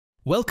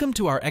Welcome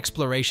to our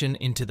exploration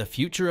into the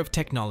future of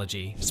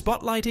technology,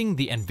 spotlighting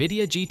the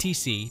Nvidia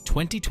GTC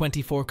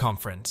 2024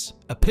 conference,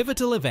 a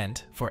pivotal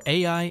event for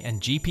AI and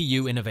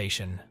GPU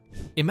innovation.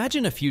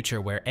 Imagine a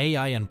future where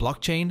AI and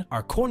blockchain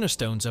are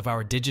cornerstones of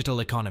our digital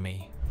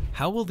economy.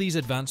 How will these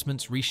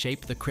advancements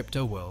reshape the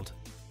crypto world?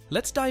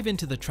 Let's dive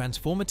into the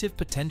transformative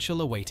potential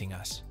awaiting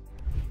us.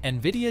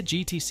 Nvidia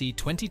GTC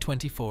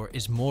 2024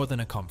 is more than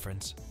a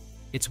conference.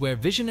 It's where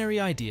visionary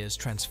ideas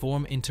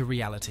transform into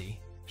reality,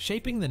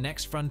 shaping the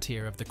next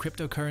frontier of the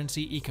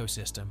cryptocurrency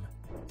ecosystem.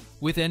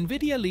 With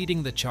Nvidia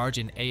leading the charge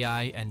in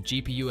AI and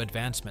GPU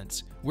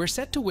advancements, we're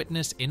set to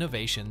witness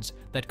innovations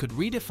that could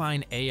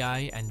redefine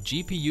AI and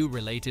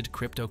GPU-related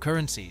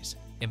cryptocurrencies,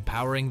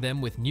 empowering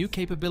them with new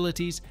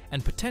capabilities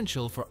and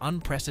potential for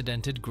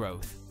unprecedented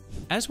growth.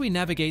 As we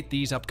navigate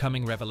these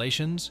upcoming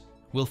revelations,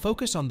 we'll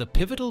focus on the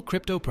pivotal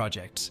crypto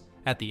projects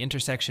at the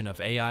intersection of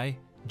AI,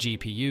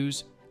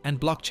 GPUs, and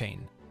blockchain,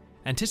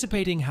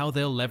 anticipating how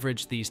they'll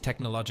leverage these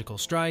technological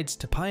strides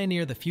to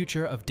pioneer the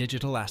future of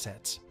digital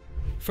assets.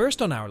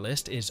 First on our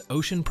list is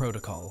Ocean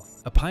Protocol,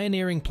 a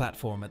pioneering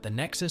platform at the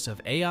nexus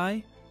of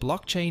AI,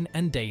 blockchain,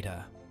 and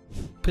data.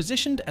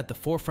 Positioned at the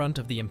forefront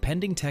of the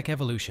impending tech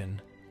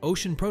evolution,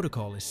 Ocean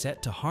Protocol is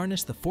set to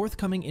harness the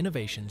forthcoming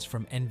innovations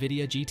from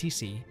Nvidia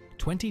GTC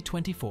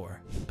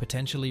 2024,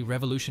 potentially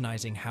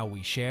revolutionizing how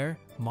we share,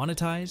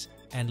 monetize,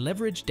 and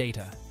leverage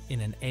data in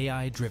an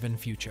AI-driven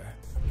future.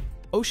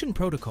 Ocean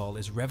Protocol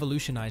is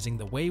revolutionizing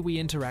the way we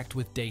interact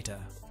with data,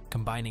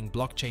 combining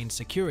blockchain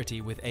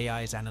security with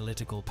AI's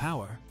analytical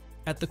power.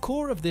 At the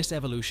core of this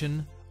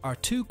evolution are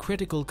two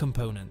critical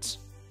components: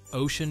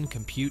 Ocean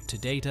Compute to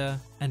Data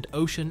and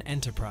Ocean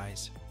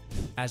Enterprise.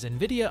 As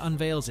Nvidia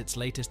unveils its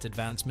latest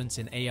advancements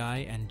in AI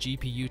and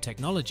GPU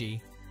technology,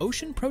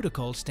 Ocean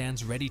Protocol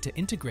stands ready to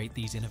integrate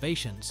these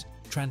innovations,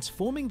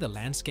 transforming the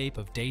landscape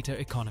of data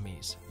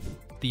economies.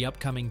 The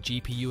upcoming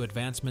GPU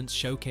advancements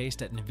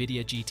showcased at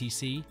Nvidia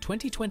GTC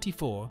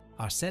 2024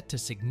 are set to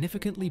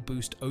significantly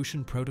boost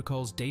Ocean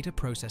Protocol's data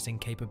processing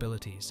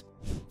capabilities.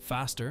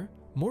 Faster,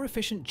 more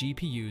efficient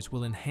GPUs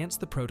will enhance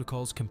the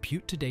protocol's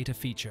compute-to-data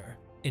feature,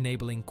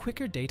 enabling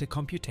quicker data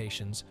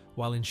computations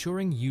while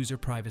ensuring user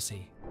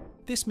privacy.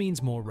 This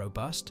means more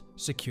robust,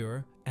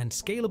 secure, and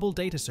scalable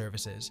data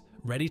services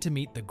ready to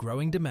meet the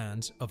growing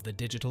demands of the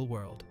digital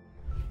world.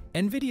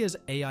 Nvidia's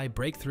AI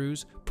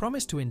breakthroughs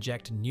promise to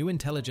inject new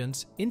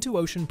intelligence into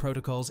Ocean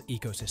Protocol's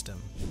ecosystem.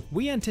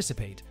 We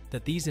anticipate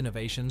that these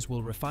innovations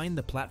will refine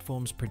the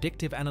platform's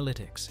predictive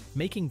analytics,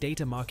 making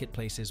data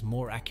marketplaces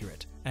more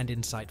accurate and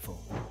insightful.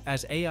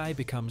 As AI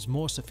becomes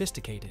more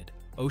sophisticated,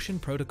 Ocean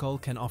Protocol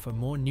can offer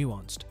more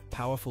nuanced,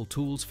 powerful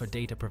tools for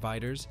data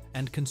providers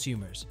and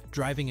consumers,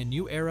 driving a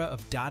new era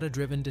of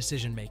data-driven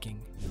decision-making.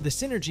 The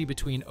synergy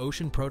between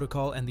Ocean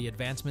Protocol and the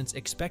advancements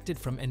expected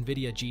from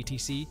Nvidia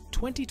GTC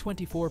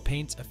 2024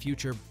 paints a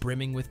future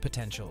brimming with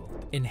potential.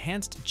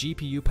 Enhanced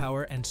GPU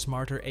power and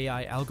smarter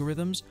AI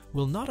algorithms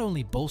will not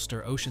only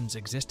bolster Ocean's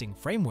existing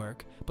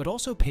framework, but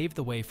also pave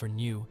the way for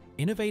new,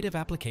 innovative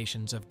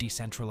applications of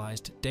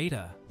decentralized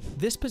data.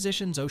 This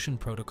positions Ocean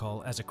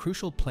Protocol as a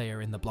crucial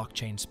player in the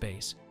blockchain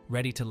space,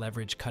 ready to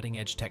leverage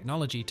cutting-edge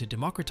technology to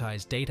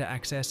democratize data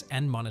access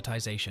and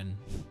monetization.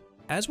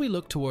 As we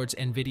look towards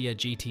Nvidia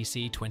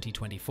GTC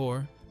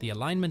 2024, the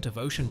alignment of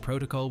Ocean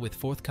Protocol with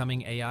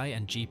forthcoming AI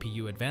and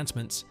GPU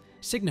advancements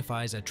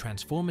signifies a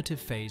transformative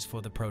phase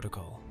for the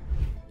protocol.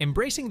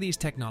 Embracing these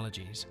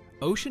technologies,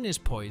 Ocean is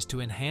poised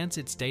to enhance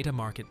its data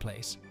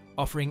marketplace,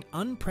 offering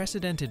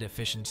unprecedented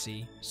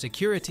efficiency,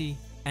 security,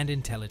 and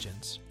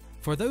intelligence.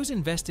 For those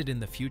invested in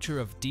the future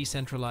of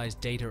decentralized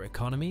data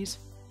economies,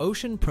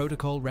 Ocean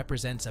Protocol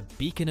represents a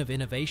beacon of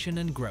innovation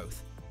and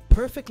growth,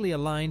 perfectly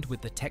aligned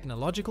with the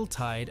technological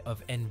tide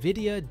of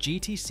Nvidia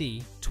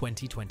GTC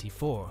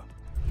 2024.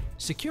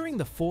 Securing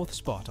the fourth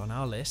spot on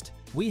our list,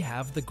 we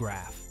have the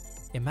graph.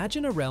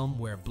 Imagine a realm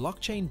where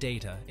blockchain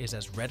data is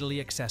as readily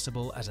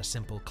accessible as a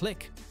simple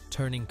click,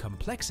 turning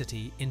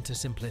complexity into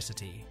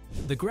simplicity.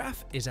 The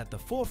graph is at the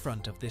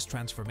forefront of this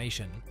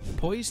transformation,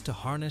 poised to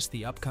harness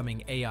the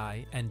upcoming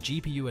AI and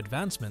GPU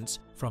advancements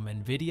from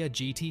Nvidia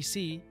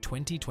GTC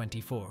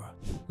 2024.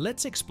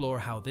 Let's explore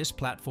how this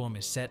platform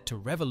is set to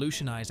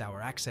revolutionize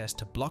our access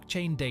to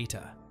blockchain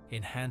data,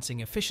 enhancing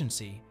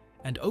efficiency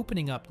and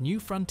opening up new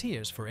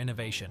frontiers for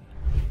innovation.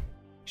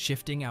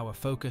 Shifting our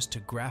focus to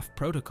Graph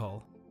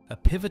Protocol, a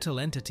pivotal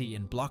entity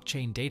in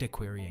blockchain data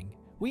querying,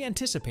 we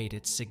anticipate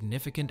its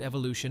significant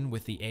evolution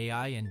with the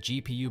AI and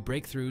GPU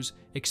breakthroughs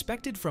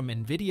expected from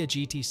Nvidia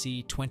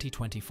GTC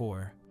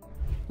 2024.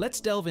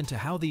 Let's delve into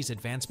how these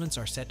advancements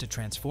are set to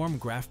transform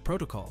Graph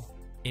Protocol,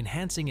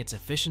 enhancing its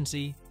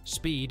efficiency,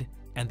 speed,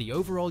 and the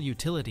overall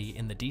utility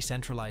in the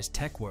decentralized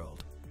tech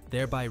world,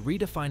 thereby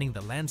redefining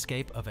the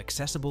landscape of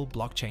accessible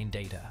blockchain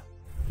data.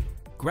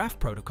 Graph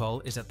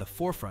Protocol is at the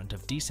forefront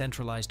of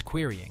decentralized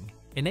querying,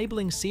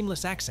 enabling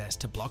seamless access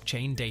to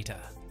blockchain data.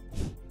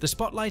 The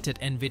spotlight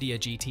at Nvidia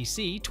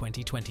GTC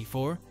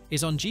 2024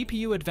 is on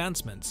GPU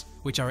advancements,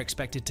 which are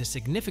expected to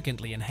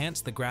significantly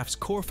enhance the graph's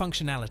core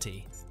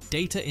functionality,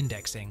 data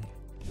indexing.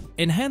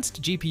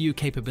 Enhanced GPU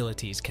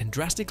capabilities can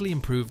drastically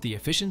improve the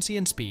efficiency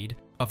and speed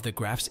of the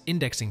graph's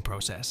indexing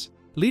process,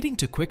 leading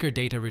to quicker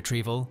data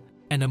retrieval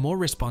and a more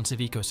responsive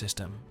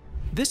ecosystem.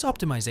 This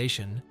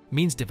optimization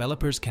means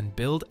developers can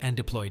build and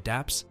deploy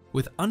dApps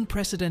with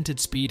unprecedented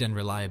speed and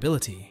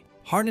reliability,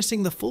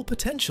 harnessing the full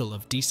potential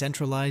of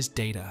decentralized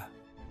data.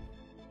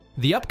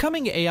 The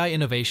upcoming AI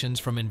innovations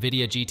from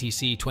Nvidia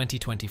GTC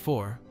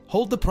 2024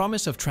 hold the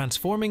promise of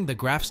transforming the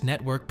graph's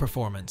network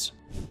performance.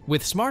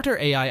 With smarter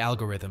AI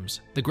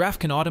algorithms, the graph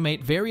can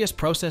automate various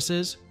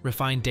processes,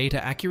 refine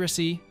data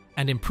accuracy,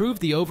 and improve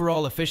the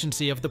overall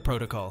efficiency of the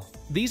protocol.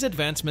 These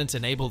advancements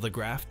enable the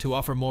graph to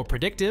offer more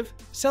predictive,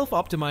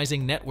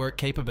 self-optimizing network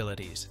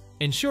capabilities,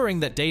 ensuring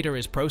that data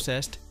is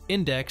processed,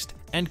 indexed,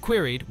 and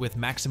queried with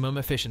maximum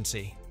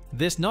efficiency.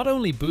 This not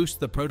only boosts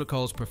the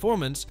protocol's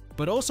performance,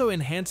 but also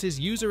enhances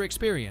user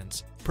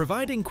experience,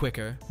 providing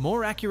quicker,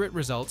 more accurate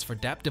results for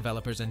dApp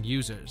developers and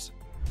users.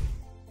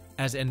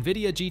 As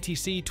Nvidia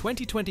GTC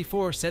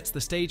 2024 sets the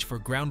stage for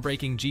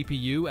groundbreaking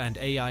GPU and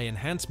AI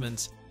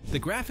enhancements, the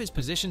graph is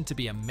positioned to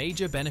be a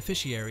major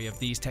beneficiary of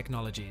these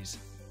technologies.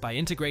 By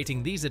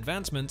integrating these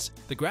advancements,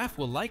 the graph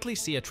will likely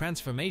see a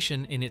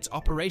transformation in its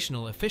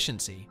operational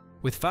efficiency,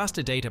 with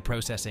faster data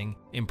processing,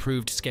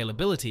 improved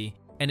scalability,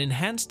 and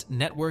enhanced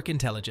network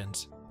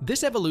intelligence.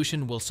 This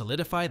evolution will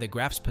solidify the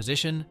graph's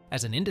position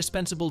as an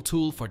indispensable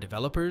tool for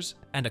developers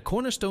and a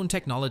cornerstone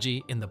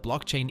technology in the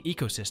blockchain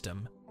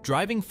ecosystem,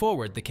 driving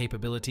forward the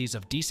capabilities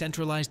of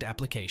decentralized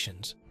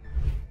applications.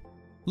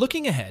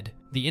 Looking ahead,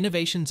 the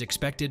innovations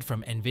expected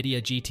from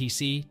Nvidia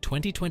GTC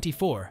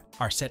 2024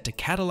 are set to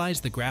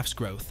catalyze the graph's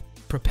growth,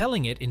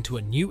 propelling it into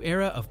a new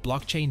era of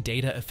blockchain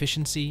data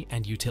efficiency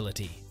and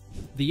utility.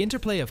 The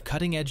interplay of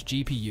cutting-edge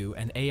GPU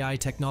and AI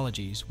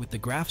technologies with the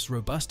graph's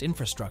robust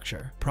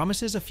infrastructure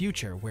promises a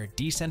future where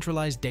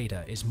decentralized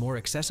data is more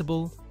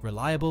accessible,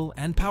 reliable,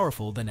 and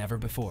powerful than ever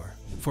before.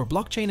 For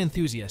blockchain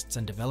enthusiasts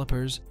and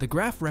developers, the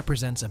graph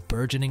represents a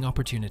burgeoning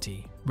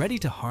opportunity, ready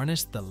to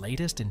harness the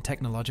latest in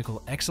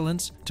technological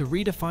excellence to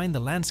redefine the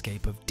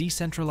landscape of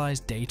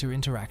decentralized data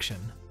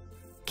interaction.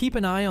 Keep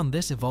an eye on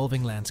this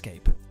evolving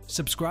landscape.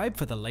 Subscribe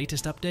for the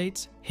latest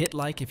updates, hit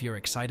like if you're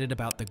excited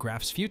about the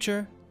graph's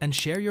future, and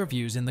share your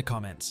views in the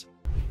comments.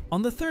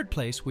 On the third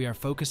place, we are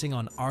focusing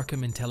on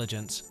Arkham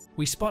Intelligence.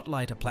 We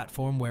spotlight a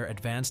platform where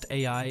advanced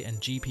AI and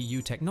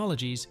GPU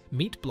technologies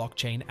meet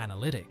blockchain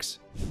analytics.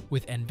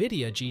 With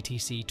Nvidia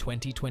GTC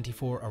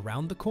 2024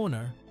 around the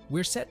corner,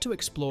 we're set to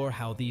explore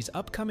how these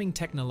upcoming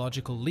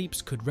technological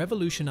leaps could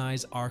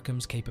revolutionize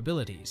Arkham's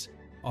capabilities,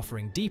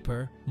 offering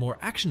deeper, more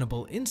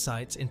actionable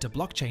insights into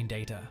blockchain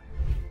data.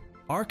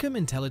 Arkham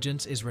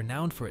Intelligence is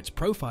renowned for its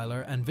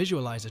profiler and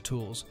visualizer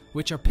tools,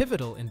 which are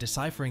pivotal in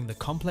deciphering the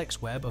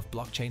complex web of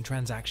blockchain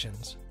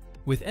transactions.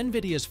 With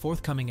Nvidia's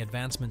forthcoming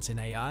advancements in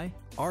AI,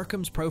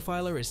 Arkham's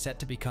profiler is set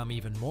to become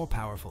even more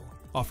powerful,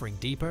 offering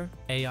deeper,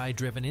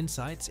 AI-driven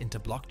insights into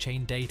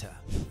blockchain data.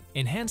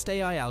 Enhanced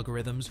AI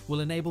algorithms will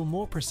enable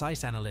more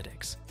precise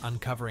analytics,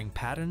 uncovering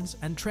patterns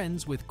and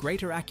trends with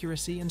greater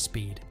accuracy and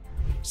speed.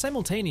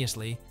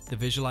 Simultaneously, the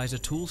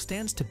visualizer tool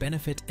stands to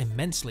benefit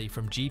immensely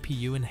from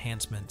GPU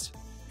enhancements.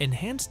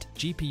 Enhanced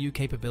GPU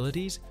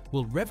capabilities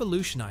will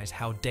revolutionize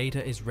how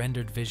data is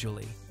rendered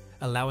visually,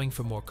 allowing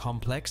for more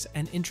complex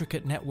and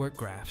intricate network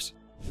graphs.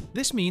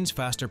 This means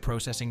faster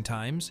processing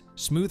times,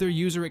 smoother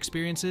user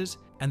experiences,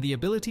 and the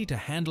ability to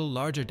handle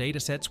larger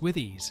datasets with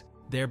ease,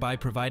 thereby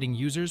providing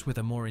users with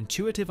a more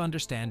intuitive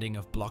understanding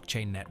of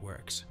blockchain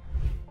networks.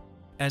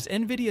 As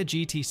Nvidia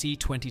GTC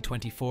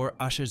 2024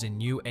 ushers in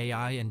new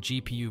AI and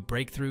GPU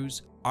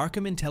breakthroughs,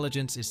 Arkham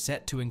Intelligence is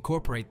set to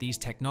incorporate these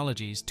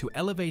technologies to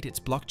elevate its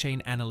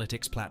blockchain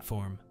analytics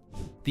platform.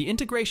 The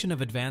integration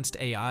of advanced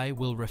AI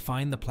will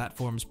refine the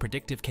platform's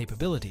predictive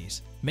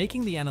capabilities,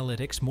 making the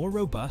analytics more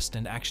robust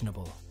and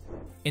actionable.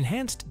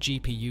 Enhanced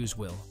GPUs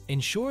will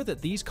ensure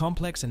that these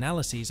complex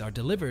analyses are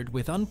delivered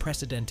with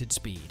unprecedented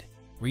speed,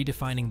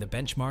 redefining the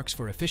benchmarks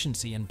for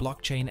efficiency in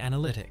blockchain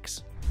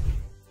analytics.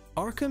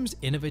 Arkham's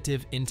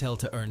innovative Intel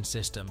to Earn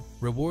system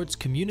rewards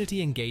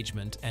community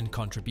engagement and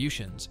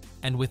contributions,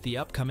 and with the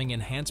upcoming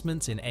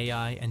enhancements in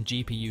AI and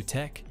GPU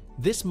tech,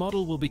 this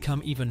model will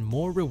become even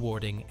more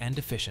rewarding and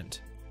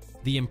efficient.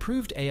 The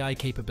improved AI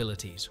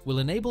capabilities will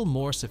enable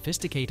more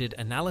sophisticated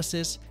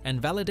analysis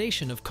and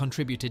validation of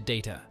contributed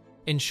data,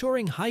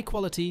 ensuring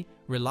high-quality,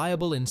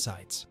 reliable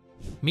insights.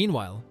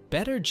 Meanwhile,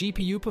 better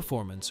GPU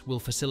performance will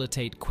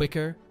facilitate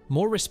quicker,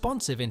 more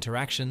responsive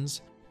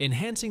interactions,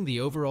 enhancing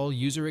the overall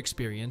user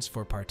experience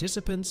for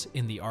participants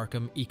in the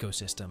Arkham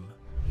ecosystem.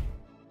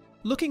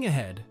 Looking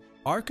ahead,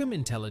 Arkham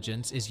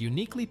Intelligence is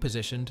uniquely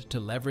positioned to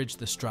leverage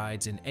the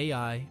strides in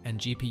AI and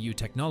GPU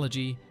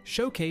technology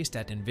showcased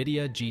at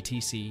Nvidia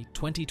GTC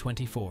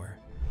 2024.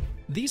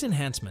 These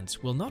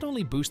enhancements will not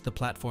only boost the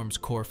platform's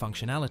core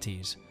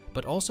functionalities,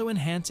 but also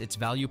enhance its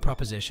value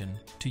proposition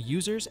to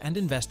users and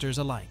investors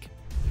alike.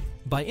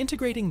 By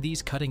integrating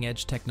these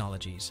cutting-edge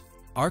technologies,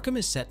 Arkham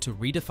is set to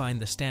redefine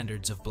the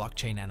standards of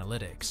blockchain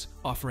analytics,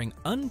 offering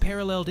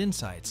unparalleled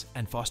insights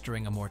and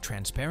fostering a more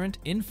transparent,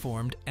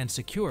 informed, and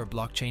secure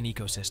blockchain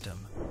ecosystem.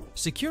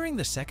 Securing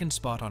the second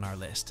spot on our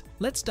list,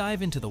 let's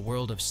dive into the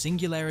world of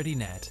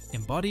SingularityNET,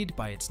 embodied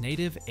by its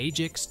native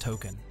AGIX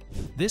token.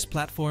 This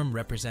platform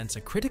represents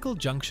a critical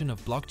junction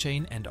of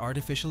blockchain and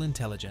artificial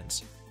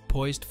intelligence,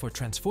 poised for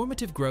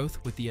transformative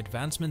growth with the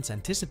advancements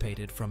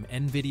anticipated from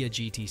Nvidia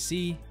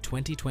GTC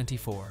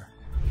 2024.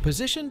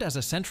 Positioned as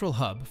a central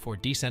hub for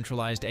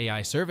decentralized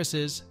AI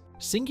services,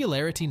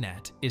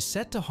 SingularityNET is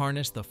set to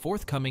harness the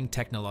forthcoming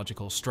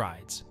technological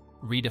strides,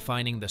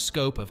 redefining the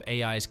scope of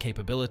AI's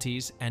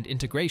capabilities and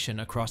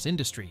integration across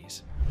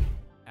industries.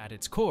 At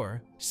its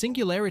core,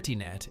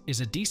 SingularityNET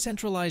is a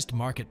decentralized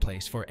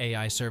marketplace for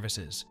AI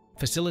services,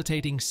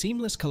 facilitating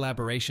seamless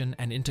collaboration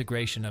and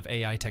integration of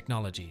AI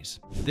technologies.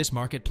 This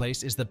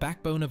marketplace is the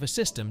backbone of a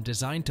system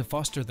designed to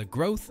foster the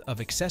growth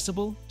of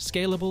accessible,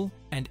 scalable,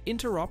 and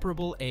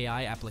interoperable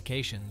AI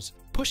applications,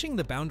 pushing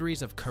the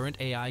boundaries of current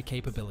AI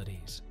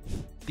capabilities.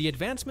 The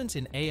advancements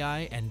in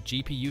AI and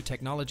GPU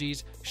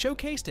technologies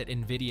showcased at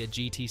Nvidia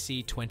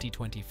GTC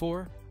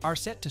 2024 are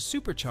set to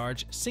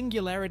supercharge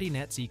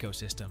SingularityNET's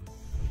ecosystem.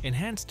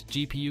 Enhanced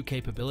GPU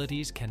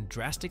capabilities can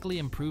drastically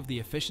improve the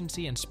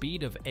efficiency and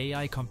speed of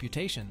AI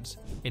computations,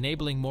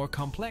 enabling more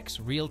complex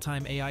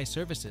real-time AI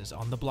services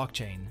on the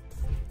blockchain.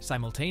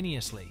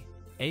 Simultaneously,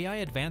 AI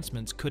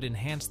advancements could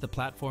enhance the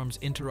platform's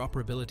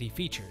interoperability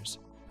features,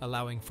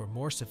 allowing for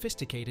more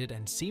sophisticated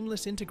and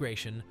seamless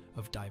integration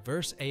of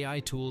diverse AI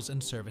tools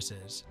and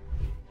services.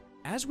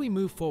 As we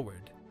move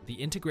forward,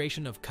 the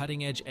integration of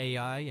cutting-edge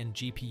AI and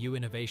GPU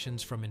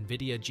innovations from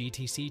Nvidia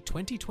GTC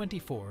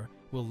 2024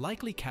 will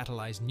likely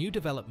catalyze new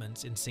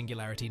developments in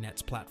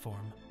SingularityNET's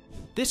platform.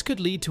 This could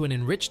lead to an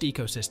enriched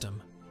ecosystem,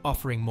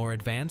 offering more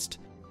advanced,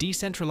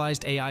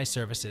 decentralized AI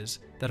services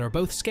that are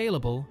both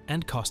scalable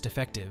and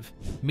cost-effective,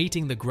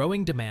 meeting the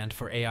growing demand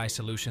for AI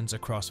solutions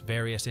across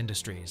various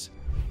industries.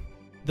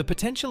 The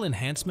potential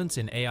enhancements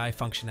in AI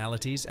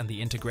functionalities and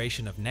the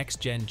integration of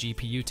next-gen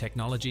GPU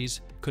technologies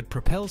could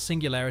propel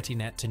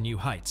SingularityNET to new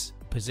heights,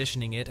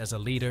 positioning it as a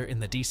leader in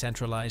the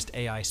decentralized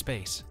AI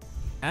space.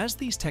 As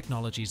these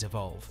technologies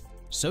evolve,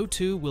 so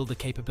too will the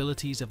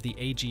capabilities of the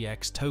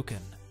AGX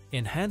token,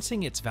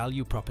 enhancing its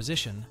value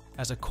proposition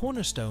as a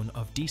cornerstone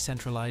of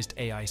decentralized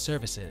AI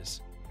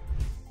services.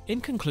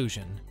 In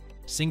conclusion,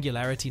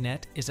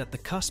 SingularityNET is at the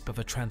cusp of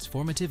a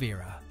transformative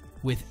era,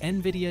 with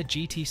Nvidia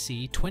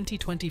GTC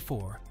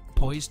 2024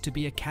 poised to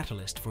be a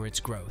catalyst for its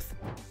growth.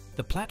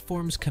 The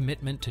platform's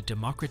commitment to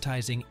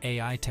democratizing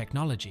AI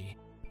technology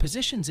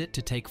positions it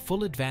to take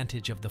full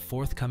advantage of the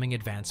forthcoming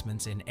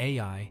advancements in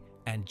AI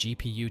and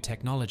GPU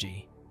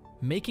technology,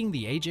 making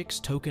the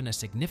AGIX token a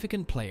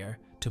significant player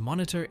to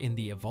monitor in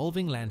the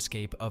evolving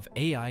landscape of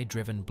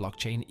AI-driven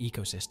blockchain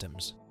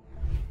ecosystems.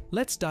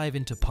 Let's dive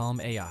into Palm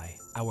AI,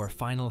 our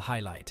final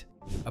highlight,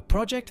 a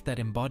project that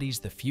embodies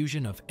the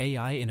fusion of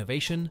AI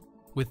innovation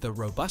with the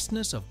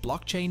robustness of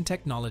blockchain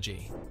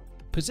technology.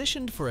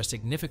 Positioned for a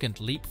significant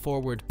leap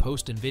forward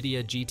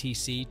post-Nvidia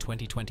GTC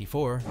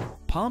 2024,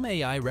 Palm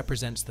AI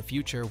represents the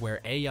future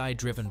where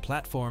AI-driven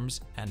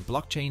platforms and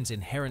blockchain's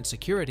inherent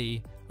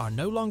security are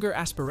no longer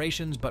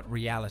aspirations but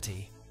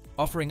reality,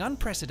 offering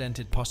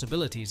unprecedented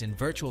possibilities in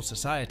virtual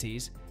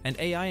societies and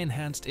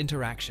AI-enhanced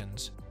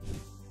interactions.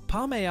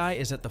 Palm AI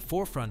is at the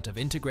forefront of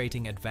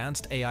integrating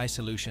advanced AI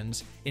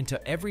solutions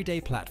into everyday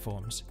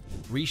platforms,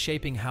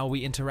 reshaping how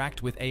we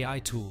interact with AI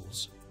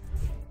tools.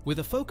 With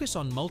a focus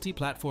on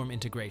multi-platform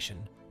integration,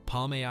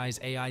 Palm AI's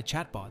AI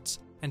chatbots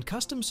and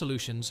custom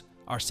solutions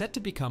are set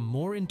to become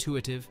more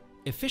intuitive,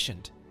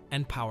 efficient,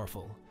 and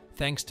powerful,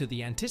 thanks to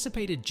the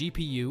anticipated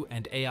GPU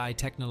and AI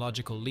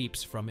technological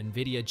leaps from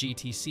Nvidia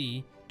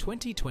GTC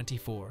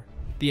 2024.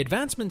 The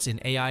advancements in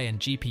AI and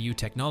GPU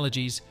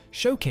technologies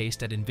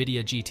showcased at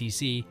Nvidia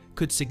GTC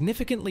could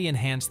significantly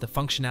enhance the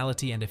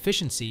functionality and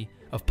efficiency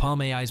of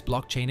Palm AI's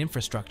blockchain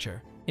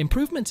infrastructure.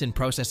 Improvements in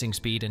processing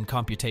speed and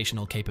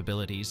computational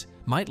capabilities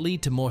might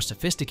lead to more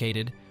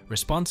sophisticated,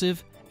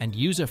 responsive, and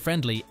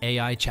user-friendly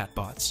AI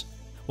chatbots,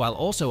 while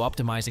also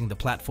optimizing the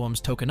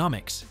platform's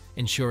tokenomics,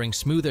 ensuring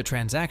smoother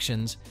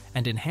transactions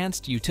and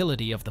enhanced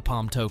utility of the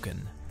Palm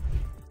token.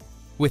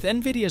 With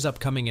Nvidia's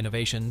upcoming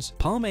innovations,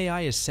 Palm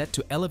AI is set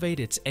to elevate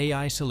its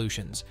AI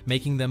solutions,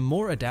 making them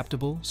more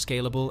adaptable,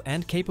 scalable,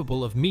 and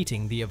capable of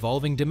meeting the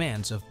evolving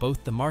demands of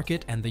both the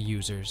market and the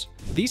users.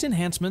 These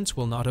enhancements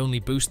will not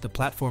only boost the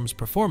platform's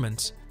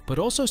performance, but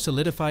also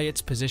solidify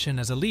its position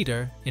as a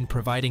leader in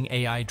providing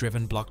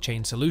AI-driven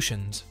blockchain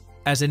solutions.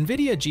 As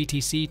Nvidia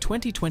GTC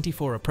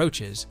 2024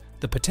 approaches,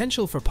 the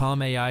potential for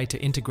Palm AI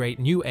to integrate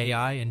new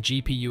AI and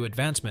GPU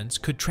advancements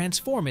could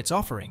transform its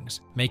offerings,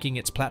 making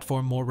its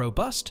platform more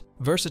robust,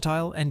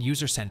 versatile, and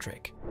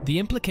user-centric. The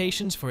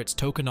implications for its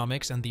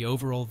tokenomics and the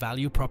overall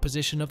value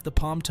proposition of the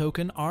Palm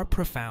token are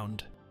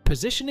profound,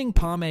 positioning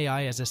Palm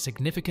AI as a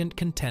significant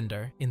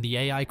contender in the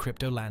AI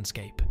crypto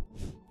landscape.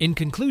 In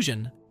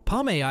conclusion,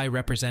 Palm AI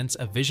represents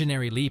a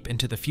visionary leap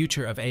into the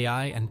future of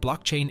AI and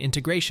blockchain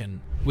integration,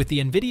 with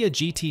the Nvidia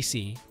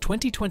GTC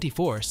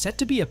 2024 set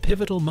to be a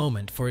pivotal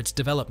moment for its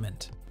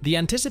development. The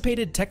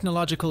anticipated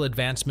technological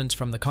advancements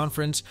from the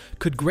conference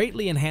could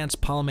greatly enhance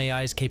Palm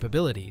AI's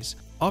capabilities,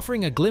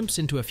 offering a glimpse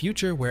into a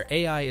future where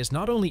AI is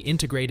not only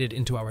integrated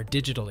into our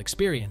digital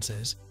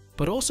experiences,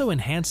 but also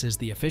enhances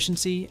the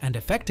efficiency and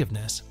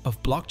effectiveness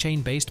of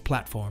blockchain-based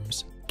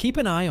platforms. Keep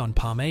an eye on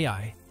Palm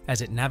AI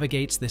as it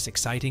navigates this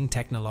exciting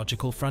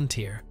technological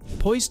frontier,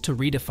 poised to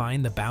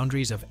redefine the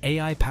boundaries of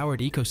AI-powered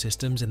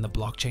ecosystems in the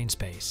blockchain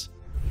space.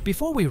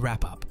 Before we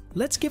wrap up,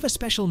 let's give a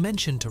special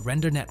mention to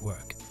Render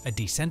Network, a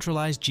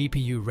decentralized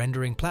GPU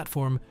rendering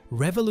platform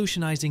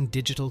revolutionizing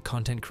digital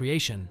content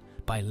creation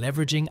by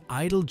leveraging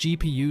idle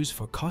GPUs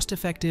for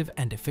cost-effective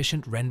and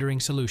efficient rendering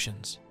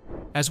solutions.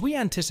 As we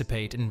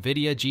anticipate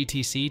Nvidia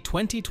GTC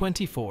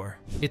 2024,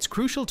 it's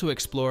crucial to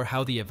explore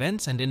how the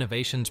events and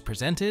innovations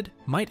presented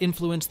might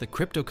influence the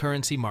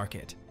cryptocurrency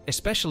market,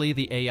 especially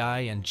the AI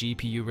and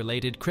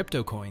GPU-related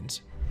crypto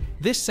coins.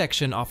 This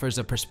section offers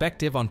a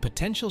perspective on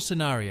potential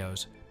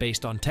scenarios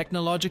based on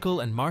technological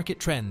and market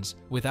trends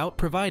without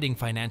providing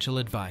financial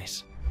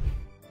advice.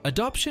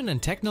 Adoption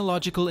and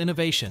technological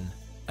innovation.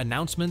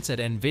 Announcements at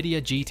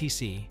Nvidia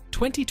GTC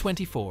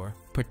 2024,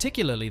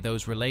 particularly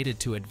those related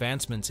to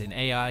advancements in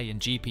AI and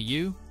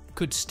GPU,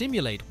 could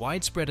stimulate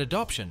widespread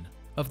adoption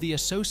of the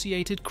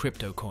associated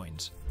crypto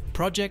coins.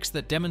 Projects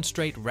that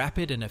demonstrate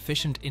rapid and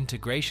efficient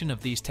integration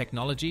of these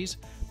technologies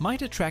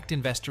might attract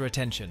investor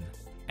attention,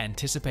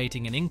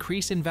 anticipating an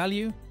increase in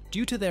value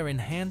due to their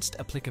enhanced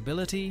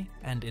applicability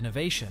and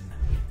innovation.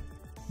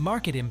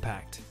 Market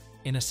impact.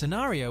 In a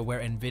scenario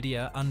where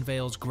Nvidia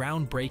unveils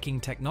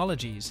groundbreaking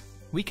technologies,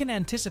 we can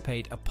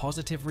anticipate a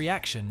positive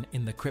reaction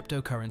in the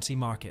cryptocurrency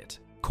market.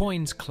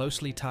 Coins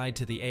closely tied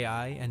to the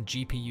AI and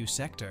GPU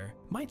sector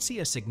might see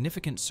a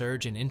significant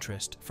surge in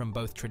interest from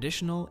both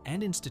traditional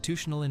and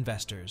institutional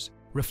investors,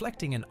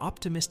 reflecting an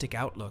optimistic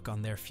outlook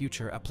on their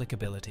future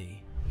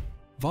applicability.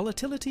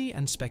 Volatility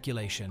and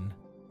speculation.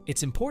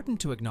 It's important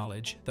to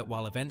acknowledge that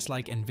while events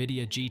like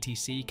Nvidia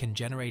GTC can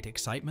generate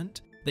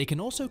excitement, they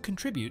can also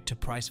contribute to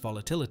price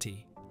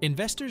volatility.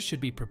 Investors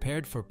should be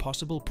prepared for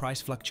possible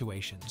price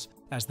fluctuations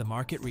as the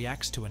market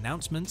reacts to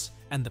announcements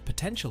and the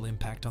potential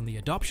impact on the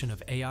adoption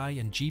of AI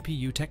and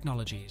GPU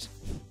technologies.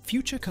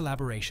 Future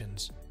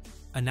collaborations.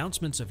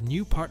 Announcements of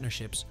new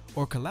partnerships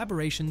or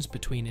collaborations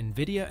between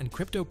Nvidia and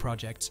crypto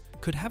projects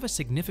could have a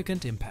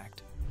significant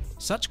impact.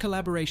 Such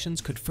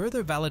collaborations could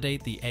further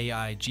validate the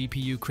AI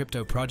GPU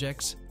crypto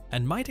projects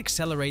and might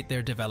accelerate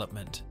their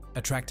development,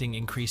 attracting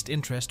increased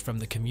interest from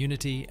the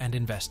community and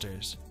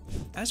investors.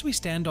 As we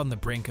stand on the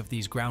brink of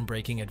these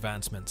groundbreaking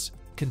advancements,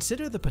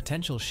 consider the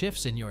potential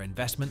shifts in your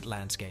investment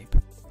landscape.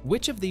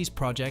 Which of these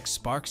projects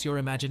sparks your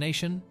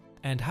imagination,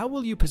 and how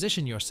will you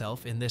position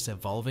yourself in this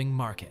evolving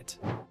market?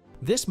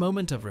 This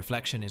moment of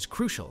reflection is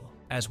crucial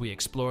as we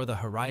explore the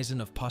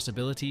horizon of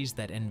possibilities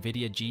that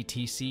Nvidia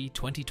GTC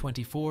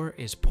 2024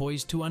 is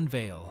poised to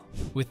unveil.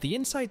 With the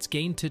insights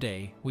gained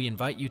today, we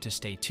invite you to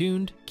stay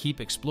tuned,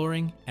 keep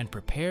exploring, and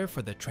prepare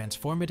for the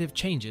transformative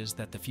changes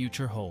that the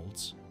future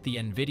holds. The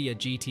Nvidia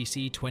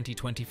GTC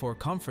 2024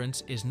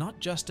 conference is not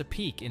just a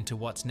peek into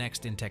what's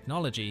next in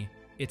technology,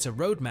 it's a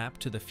roadmap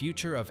to the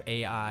future of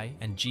AI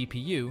and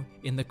GPU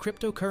in the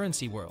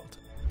cryptocurrency world.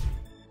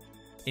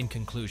 In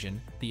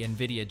conclusion, the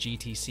Nvidia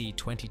GTC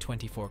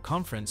 2024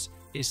 conference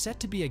is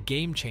set to be a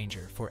game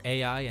changer for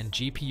AI and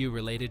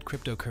GPU-related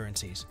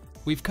cryptocurrencies.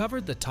 We've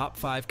covered the top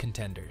 5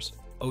 contenders: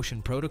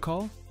 Ocean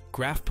Protocol,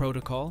 Graph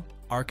Protocol,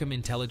 Arkham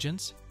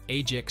Intelligence,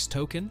 AGIX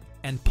token,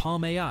 and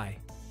Palm AI,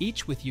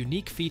 each with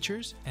unique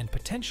features and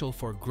potential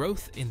for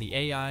growth in the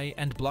AI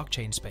and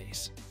blockchain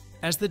space.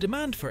 As the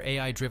demand for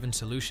AI-driven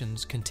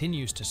solutions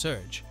continues to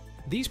surge,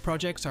 these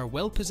projects are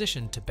well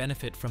positioned to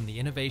benefit from the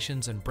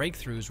innovations and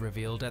breakthroughs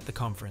revealed at the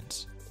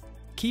conference.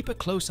 Keep a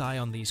close eye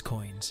on these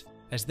coins,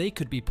 as they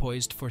could be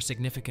poised for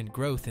significant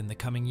growth in the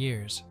coming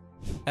years.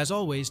 As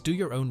always, do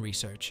your own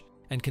research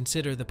and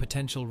consider the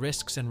potential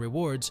risks and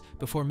rewards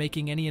before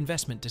making any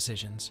investment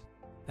decisions.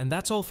 And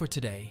that's all for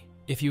today.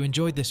 If you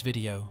enjoyed this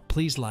video,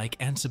 please like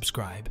and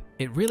subscribe.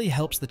 It really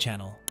helps the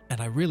channel,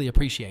 and I really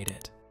appreciate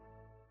it.